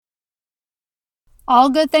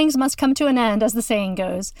All good things must come to an end, as the saying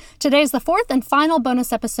goes. Today is the fourth and final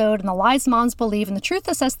bonus episode in the Lies Moms Believe in the Truth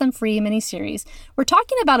That Sets Them Free miniseries. We're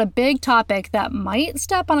talking about a big topic that might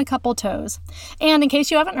step on a couple toes. And in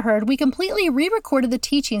case you haven't heard, we completely re-recorded the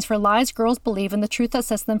teachings for Lies Girls Believe in the Truth That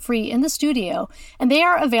Sets Them Free in the studio, and they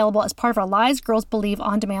are available as part of our Lies Girls Believe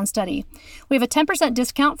on-demand study. We have a 10%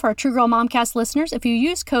 discount for our True Girl Momcast listeners if you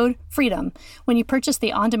use code FREEDOM when you purchase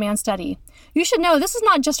the on-demand study. You should know this is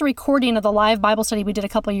not just a recording of the live Bible study we did a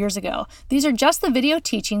couple years ago. These are just the video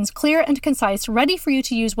teachings, clear and concise, ready for you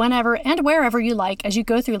to use whenever and wherever you like as you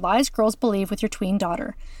go through Lies Girls Believe with your tween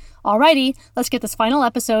daughter. Alrighty, let's get this final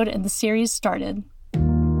episode in the series started.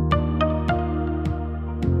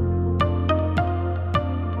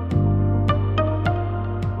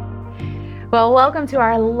 Well, welcome to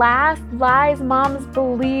our last Lies Moms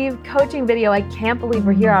Believe coaching video. I can't believe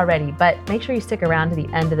we're here already, but make sure you stick around to the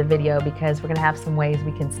end of the video because we're going to have some ways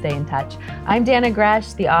we can stay in touch. I'm Dana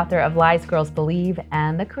Gresh, the author of Lies Girls Believe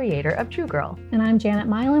and the creator of True Girl. And I'm Janet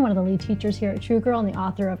Milan, one of the lead teachers here at True Girl and the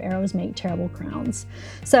author of Arrows Make Terrible Crowns.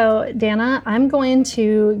 So, Dana, I'm going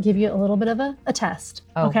to give you a little bit of a test,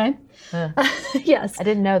 okay? Yes. I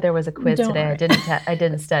didn't know there was a quiz today. I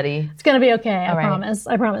didn't study. It's going to be okay. I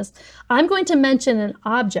promise. I'm going to mention an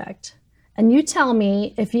object and you tell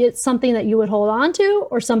me if it's something that you would hold on to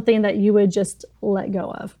or something that you would just let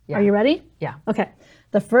go of. Yeah. Are you ready? Yeah. Okay.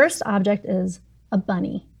 The first object is a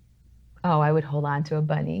bunny. Oh, I would hold on to a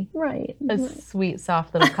bunny. Right. A sweet,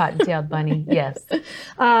 soft little cottontailed bunny. Yes.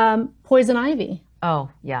 Poison ivy. Oh,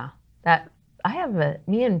 yeah.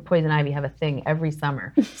 Me and Poison Ivy have a thing every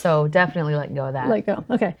summer. So definitely let go of that. Let go.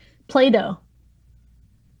 Okay. Play-Doh.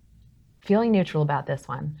 Feeling neutral about this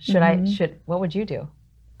one. What would you do?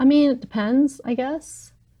 I mean, it depends, I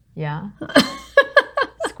guess. Yeah.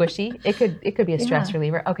 Squishy. It could be a stress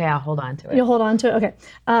reliever. Okay, I'll hold on to it. You'll hold on to it. Okay.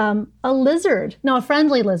 A lizard. No, a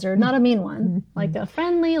friendly lizard, not a mean one. Like a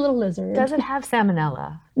friendly little lizard. Does it have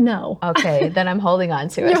salmonella? No. Okay, then I'm holding on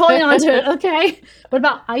to it. You're holding on to it. Okay. What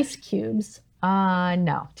about ice cubes?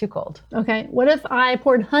 No, too cold. Okay. What if I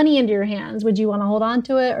poured honey into your hands? Would you want to hold on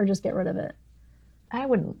to it or just get rid of it? I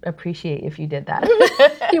would appreciate if you did that.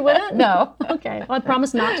 You wouldn't? No. Okay. Well, I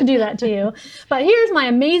promise not to do that to you. But here's my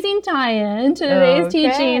amazing tie-in to today's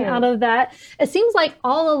teaching out of that. It seems like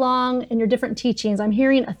all along in your different teachings, I'm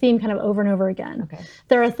hearing a theme kind of over and over again. Okay.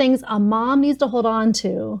 There are things a mom needs to hold on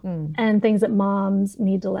to and things that moms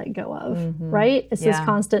need to let go of, right? It's this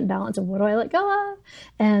constant balance of what do I let go of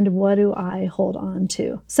and what do I hold on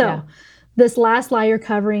to? So this last lie you're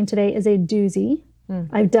covering today is a doozy.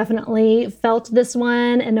 I've definitely felt this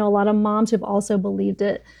one and know a lot of moms who've also believed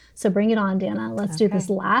it. So bring it on, Dana. Let's do this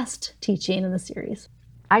last teaching in the series.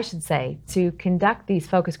 I should say, to conduct these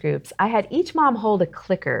focus groups, I had each mom hold a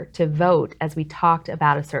clicker to vote as we talked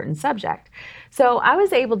about a certain subject. So I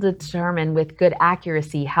was able to determine with good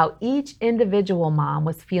accuracy how each individual mom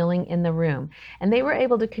was feeling in the room, and they were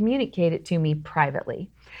able to communicate it to me privately.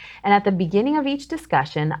 And at the beginning of each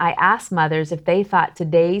discussion, I asked mothers if they thought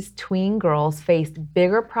today's tween girls faced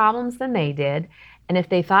bigger problems than they did, and if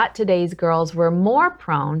they thought today's girls were more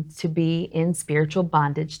prone to be in spiritual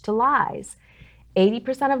bondage to lies.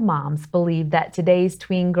 80% of moms believe that today's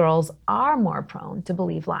tween girls are more prone to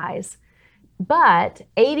believe lies. But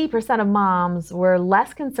 80% of moms were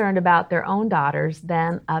less concerned about their own daughters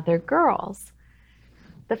than other girls.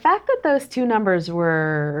 The fact that those two numbers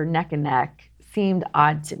were neck and neck seemed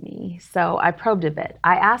odd to me, so I probed a bit.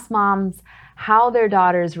 I asked moms how their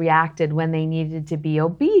daughters reacted when they needed to be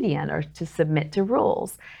obedient or to submit to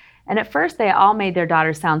rules. And at first, they all made their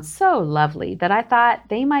daughters sound so lovely that I thought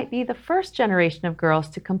they might be the first generation of girls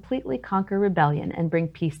to completely conquer rebellion and bring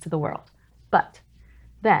peace to the world. But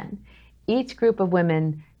then, each group of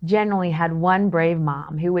women generally had one brave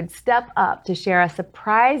mom who would step up to share a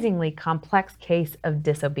surprisingly complex case of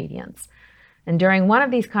disobedience. And during one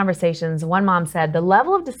of these conversations, one mom said, "The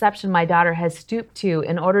level of deception my daughter has stooped to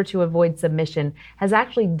in order to avoid submission has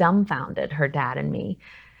actually dumbfounded her dad and me."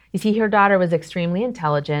 You see, her daughter was extremely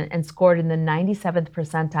intelligent and scored in the 97th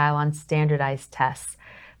percentile on standardized tests.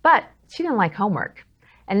 But she didn't like homework.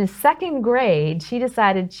 And in second grade, she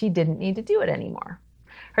decided she didn't need to do it anymore.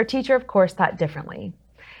 Her teacher, of course, thought differently.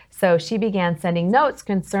 So she began sending notes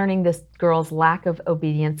concerning this girl's lack of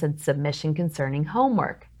obedience and submission concerning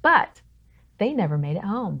homework. But they never made it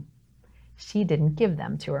home. She didn't give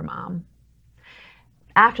them to her mom.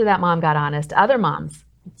 After that mom got honest, other moms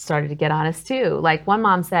started to get honest too. Like one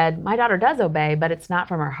mom said, "My daughter does obey, but it's not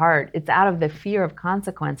from her heart. It's out of the fear of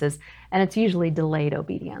consequences, and it's usually delayed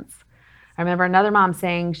obedience." I remember another mom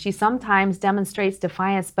saying she sometimes demonstrates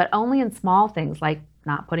defiance, but only in small things like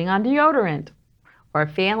not putting on deodorant or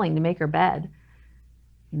failing to make her bed.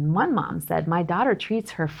 And one mom said, "My daughter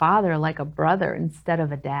treats her father like a brother instead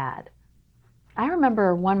of a dad." I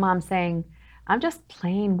remember one mom saying, "I'm just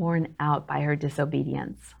plain worn out by her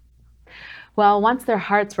disobedience." Well, once their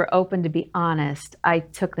hearts were open to be honest, I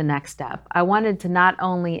took the next step. I wanted to not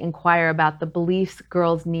only inquire about the beliefs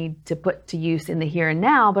girls need to put to use in the here and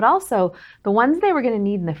now, but also the ones they were going to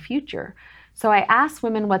need in the future. So I asked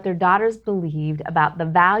women what their daughters believed about the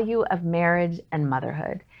value of marriage and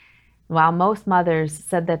motherhood. While most mothers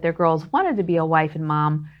said that their girls wanted to be a wife and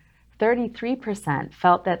mom, 33%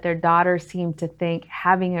 felt that their daughters seemed to think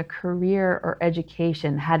having a career or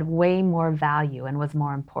education had way more value and was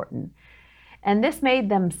more important. And this made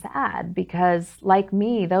them sad because, like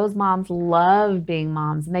me, those moms love being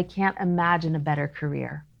moms and they can't imagine a better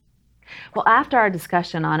career. Well, after our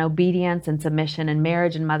discussion on obedience and submission and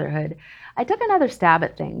marriage and motherhood, I took another stab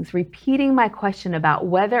at things, repeating my question about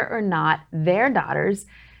whether or not their daughters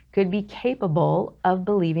could be capable of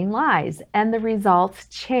believing lies. And the results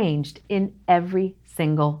changed in every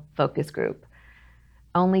single focus group.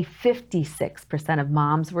 Only 56% of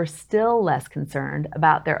moms were still less concerned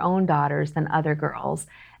about their own daughters than other girls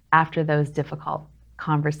after those difficult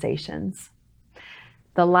conversations.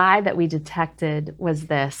 The lie that we detected was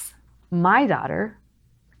this: my daughter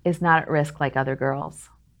is not at risk like other girls.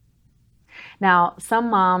 Now, some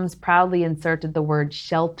moms proudly inserted the word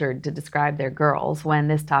sheltered to describe their girls when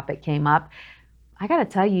this topic came up. I got to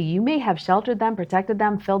tell you, you may have sheltered them, protected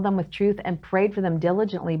them, filled them with truth, and prayed for them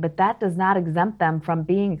diligently, but that does not exempt them from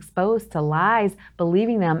being exposed to lies,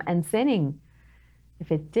 believing them, and sinning.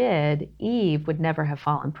 If it did, Eve would never have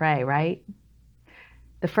fallen prey, right?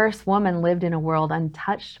 The first woman lived in a world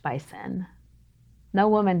untouched by sin. No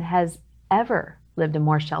woman has ever lived a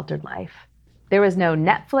more sheltered life. There was no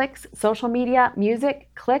Netflix, social media,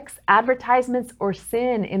 music, clicks, advertisements, or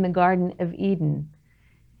sin in the Garden of Eden.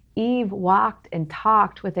 Eve walked and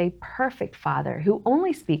talked with a perfect father who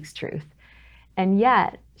only speaks truth. And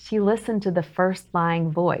yet she listened to the first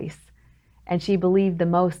lying voice, and she believed the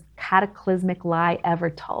most cataclysmic lie ever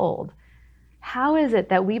told. How is it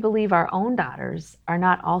that we believe our own daughters are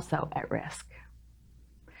not also at risk?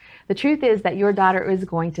 The truth is that your daughter is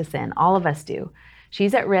going to sin. All of us do.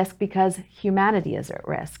 She's at risk because humanity is at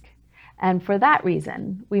risk. And for that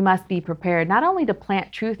reason, we must be prepared not only to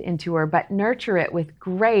plant truth into her, but nurture it with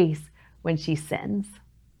grace when she sins.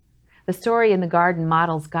 The story in the garden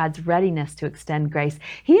models God's readiness to extend grace.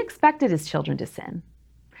 He expected his children to sin,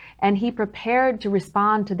 and he prepared to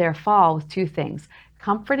respond to their fall with two things: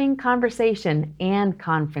 comforting conversation and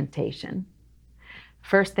confrontation.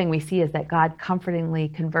 First thing we see is that God comfortingly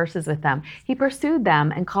converses with them. He pursued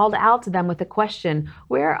them and called out to them with the question,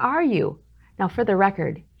 "Where are you?" Now, for the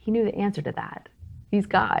record, he knew the answer to that. He's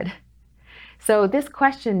God. So this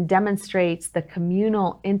question demonstrates the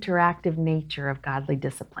communal, interactive nature of godly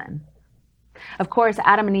discipline. Of course,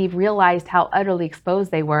 Adam and Eve realized how utterly exposed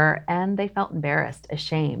they were, and they felt embarrassed,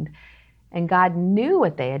 ashamed. And God knew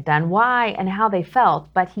what they had done, why, and how they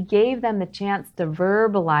felt, but he gave them the chance to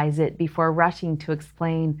verbalize it before rushing to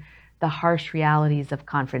explain the harsh realities of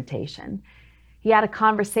confrontation. He had a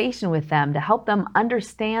conversation with them to help them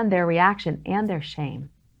understand their reaction and their shame.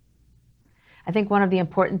 I think one of the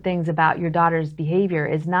important things about your daughter's behavior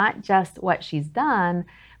is not just what she's done,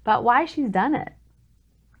 but why she's done it.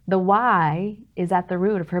 The why is at the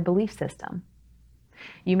root of her belief system.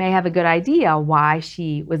 You may have a good idea why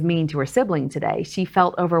she was mean to her sibling today. She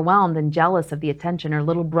felt overwhelmed and jealous of the attention her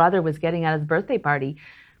little brother was getting at his birthday party.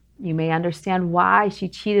 You may understand why she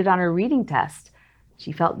cheated on her reading test.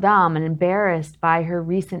 She felt dumb and embarrassed by her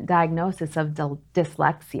recent diagnosis of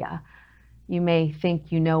dyslexia. You may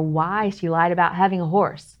think you know why she lied about having a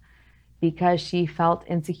horse, because she felt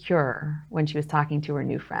insecure when she was talking to her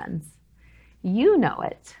new friends. You know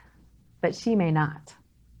it, but she may not.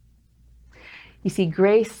 You see,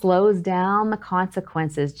 grace slows down the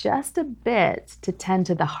consequences just a bit to tend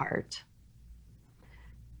to the heart.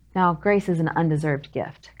 Now, grace is an undeserved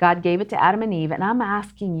gift. God gave it to Adam and Eve, and I'm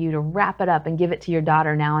asking you to wrap it up and give it to your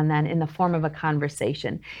daughter now and then in the form of a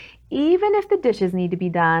conversation. Even if the dishes need to be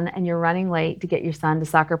done and you're running late to get your son to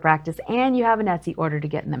soccer practice and you have an Etsy order to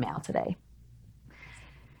get in the mail today.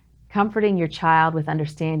 Comforting your child with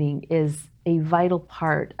understanding is a vital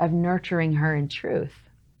part of nurturing her in truth.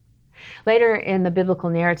 Later in the biblical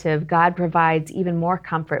narrative, God provides even more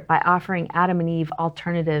comfort by offering Adam and Eve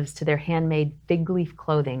alternatives to their handmade fig leaf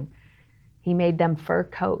clothing. He made them fur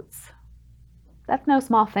coats. That's no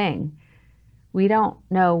small thing. We don't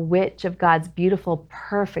know which of God's beautiful,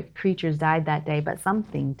 perfect creatures died that day, but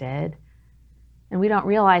something did. And we don't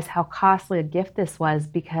realize how costly a gift this was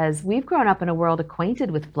because we've grown up in a world acquainted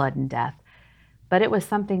with blood and death, but it was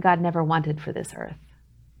something God never wanted for this earth.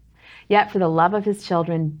 Yet for the love of his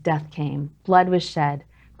children, death came, blood was shed,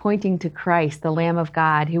 pointing to Christ, the Lamb of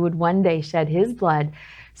God, who would one day shed his blood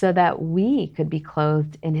so that we could be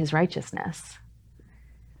clothed in his righteousness.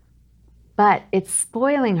 But it's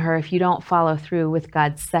spoiling her if you don't follow through with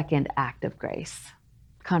God's second act of grace,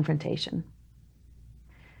 confrontation.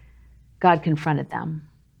 God confronted them.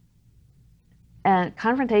 And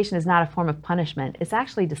confrontation is not a form of punishment, it's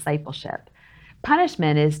actually discipleship.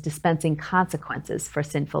 Punishment is dispensing consequences for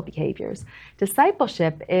sinful behaviors.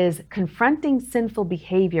 Discipleship is confronting sinful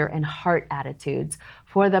behavior and heart attitudes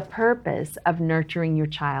for the purpose of nurturing your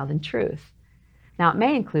child in truth. Now, it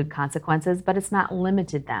may include consequences, but it's not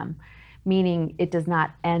limited them, meaning it does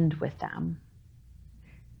not end with them.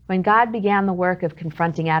 When God began the work of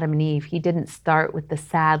confronting Adam and Eve, he didn't start with the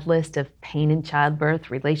sad list of pain in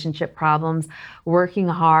childbirth, relationship problems, working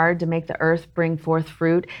hard to make the earth bring forth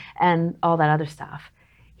fruit, and all that other stuff.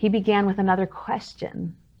 He began with another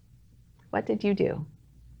question. What did you do?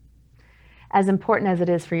 As important as it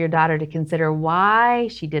is for your daughter to consider why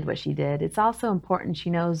she did what she did, it's also important she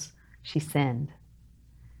knows she sinned.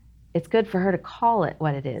 It's good for her to call it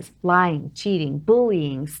what it is: lying, cheating,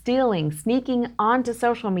 bullying, stealing, sneaking onto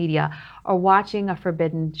social media, or watching a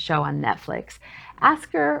forbidden show on Netflix.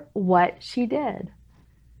 Ask her what she did.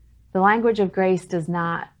 The language of grace does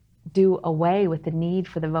not do away with the need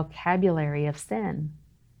for the vocabulary of sin.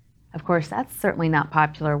 Of course, that's certainly not a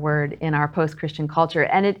popular word in our post-Christian culture,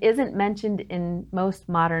 and it isn't mentioned in most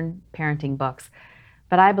modern parenting books.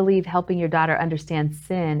 But I believe helping your daughter understand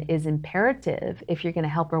sin is imperative if you're going to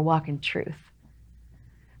help her walk in truth.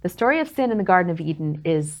 The story of sin in the Garden of Eden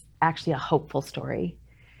is actually a hopeful story.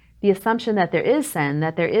 The assumption that there is sin,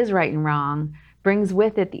 that there is right and wrong, brings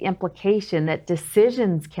with it the implication that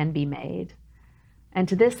decisions can be made. And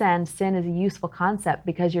to this end, sin is a useful concept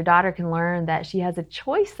because your daughter can learn that she has a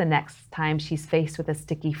choice the next time she's faced with a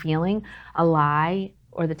sticky feeling, a lie,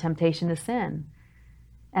 or the temptation to sin.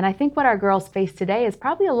 And I think what our girls face today is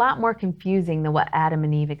probably a lot more confusing than what Adam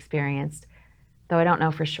and Eve experienced, though I don't know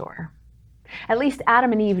for sure. At least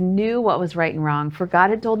Adam and Eve knew what was right and wrong, for God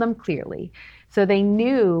had told them clearly. So they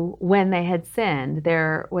knew when they had sinned,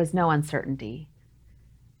 there was no uncertainty.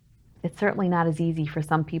 It's certainly not as easy for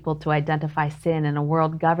some people to identify sin in a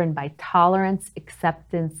world governed by tolerance,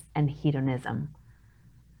 acceptance, and hedonism.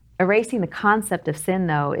 Erasing the concept of sin,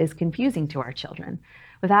 though, is confusing to our children.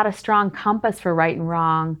 Without a strong compass for right and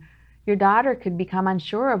wrong, your daughter could become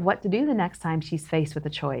unsure of what to do the next time she's faced with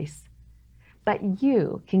a choice. But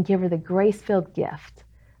you can give her the grace-filled gift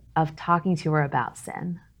of talking to her about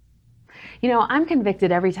sin. You know, I'm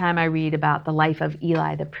convicted every time I read about the life of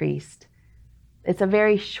Eli the priest. It's a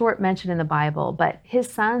very short mention in the Bible, but his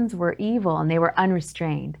sons were evil and they were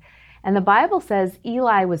unrestrained. And the Bible says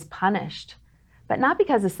Eli was punished, but not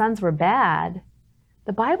because his sons were bad.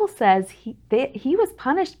 The Bible says he was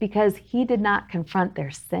punished because he did not confront their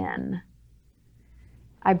sin.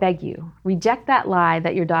 I beg you, reject that lie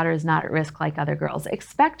that your daughter is not at risk like other girls.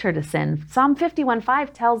 Expect her to sin. Psalm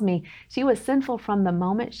 51:5 tells me she was sinful from the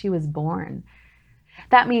moment she was born.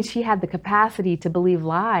 That means she had the capacity to believe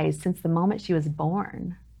lies since the moment she was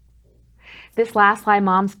born. This last lie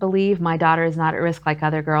moms believe, my daughter is not at risk like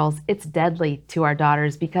other girls, it's deadly to our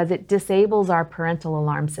daughters because it disables our parental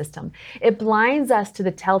alarm system. It blinds us to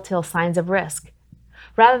the telltale signs of risk.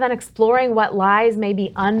 Rather than exploring what lies may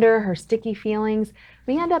be under her sticky feelings,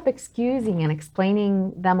 we end up excusing and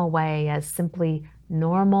explaining them away as simply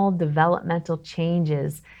normal developmental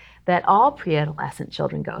changes that all pre-adolescent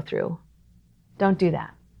children go through. Don't do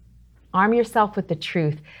that. Arm yourself with the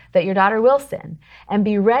truth that your daughter will sin, and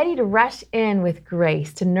be ready to rush in with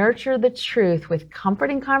grace to nurture the truth with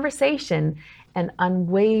comforting conversation and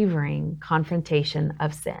unwavering confrontation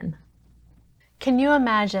of sin. Can you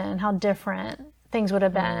imagine how different things would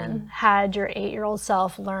have been had your 8-year-old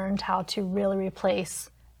self learned how to really replace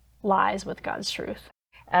lies with God's truth?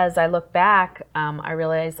 As I look back, I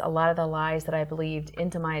realized a lot of the lies that I believed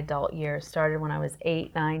into my adult years started when I was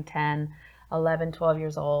 8, 9, 10, 11, 12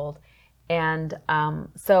 years old. And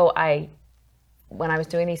so when I was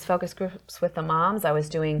doing these focus groups with the moms, I was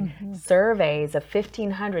doing surveys of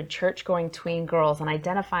 1,500 church-going tween girls and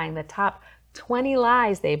identifying the top 20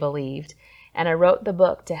 lies they believed. And I wrote the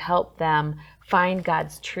book to help them find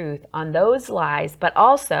God's truth on those lies, but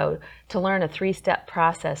also to learn a 3-step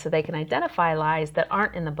process so they can identify lies that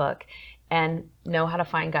aren't in the book and know how to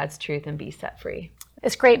find God's truth and be set free.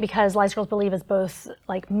 It's great because Lies Girls Believe is both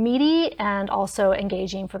like meaty and also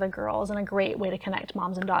engaging for the girls and a great way to connect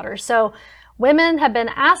moms and daughters. So women have been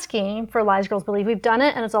asking for Lies Girls Believe. We've done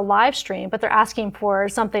it and it's a live stream, but they're asking for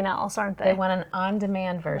something else, aren't they? They want an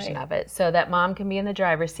on-demand version of it so that mom can be in the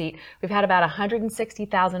driver's seat. We've had about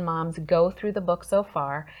 160,000 moms go through the book so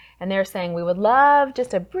far, and they're saying we would love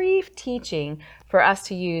just a brief teaching for us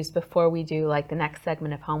to use before we do like the next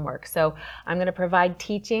segment of homework. So I'm going to provide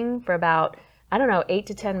teaching for about 8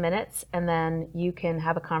 to 10 minutes, and then you can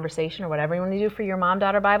have a conversation or whatever you want to do for your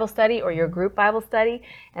mom-daughter Bible study or your group Bible study,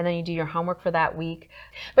 and then you do your homework for that week.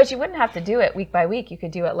 But you wouldn't have to do it week by week. You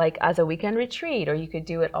could do it like as a weekend retreat, or you could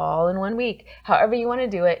do it all in one week. However you want to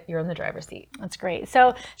do it, you're in the driver's seat. That's great.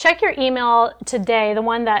 So check your email today, the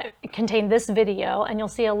one that contained this video, and you'll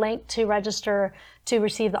see a link to register to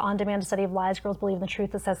receive the on-demand study of Lies Girls Believe, the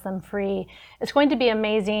truth that sets them free. It's going to be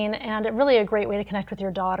amazing and really a great way to connect with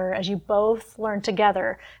your daughter as you both learn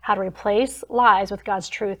together how to replace lies with God's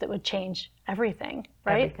truth that would change everything,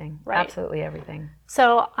 right? Everything. Right. Absolutely everything.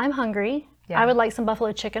 So I'm hungry. Yeah. I would like some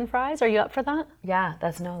buffalo chicken fries. Are you up for that? Yeah,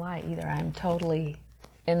 that's no lie either. I'm totally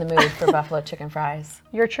in the mood for buffalo chicken fries.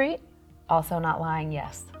 Your treat? Also not lying,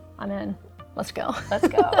 yes. I'm in. Let's go. Let's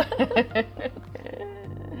go.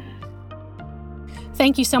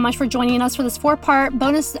 Thank you so much for joining us for this 4-part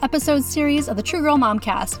bonus episode series of the True Girl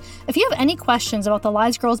Momcast. If you have any questions about the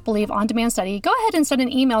Lies Girls Believe on-demand study, go ahead and send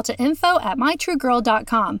an email to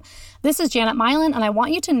info@mytruegirl.com. This is Janet Mylan, and I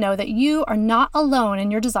want you to know that you are not alone in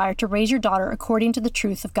your desire to raise your daughter according to the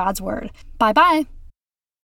truth of God's Word. Bye-bye.